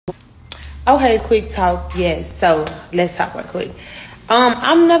Okay, quick talk. Yes. So let's talk right quick.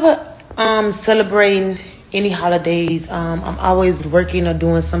 I'm never celebrating any holidays. I'm always working or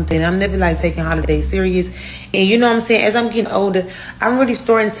doing something. I'm never like taking holidays serious. And you know what I'm saying? As I'm getting older, I'm really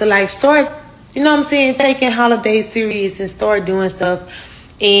starting to like start, you know what I'm saying, taking holidays serious and start doing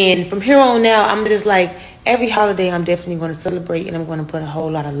stuff. And from here on now, I'm just like every holiday I'm definitely going to celebrate and I'm going to put a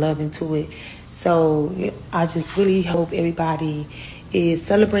whole lot of love into it. So I just really hope everybody is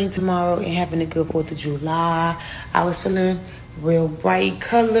celebrating tomorrow and having a good 4th of July. I was feeling real bright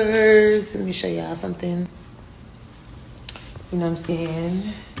colors. Let me show y'all something. You know what I'm saying?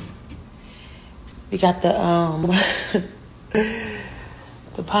 We got the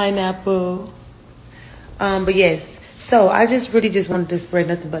the pineapple. But yes, so I just really just wanted to spread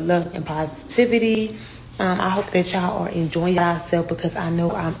nothing but love and positivity. I hope that y'all are enjoying yourself because I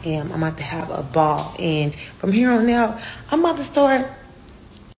know I am. I'm about to have a ball. And from here on out, I'm about to start.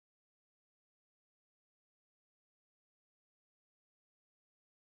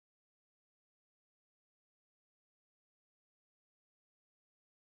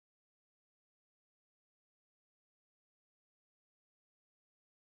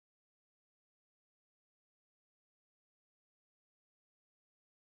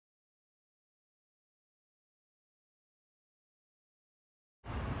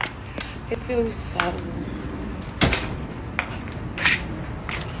 It feels so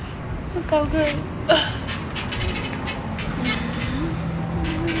good.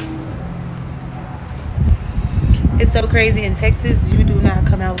 It's so crazy in Texas. You do not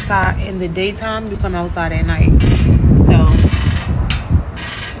come outside in the daytime. You come outside at night. So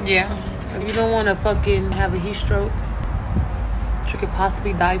yeah, if you don't want to fucking have a heat stroke, which you could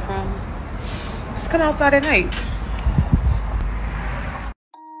possibly die from, just come outside at night.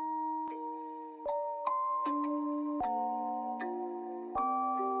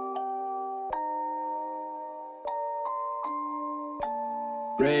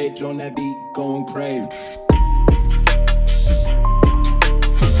 Rage on that beat, going crazy.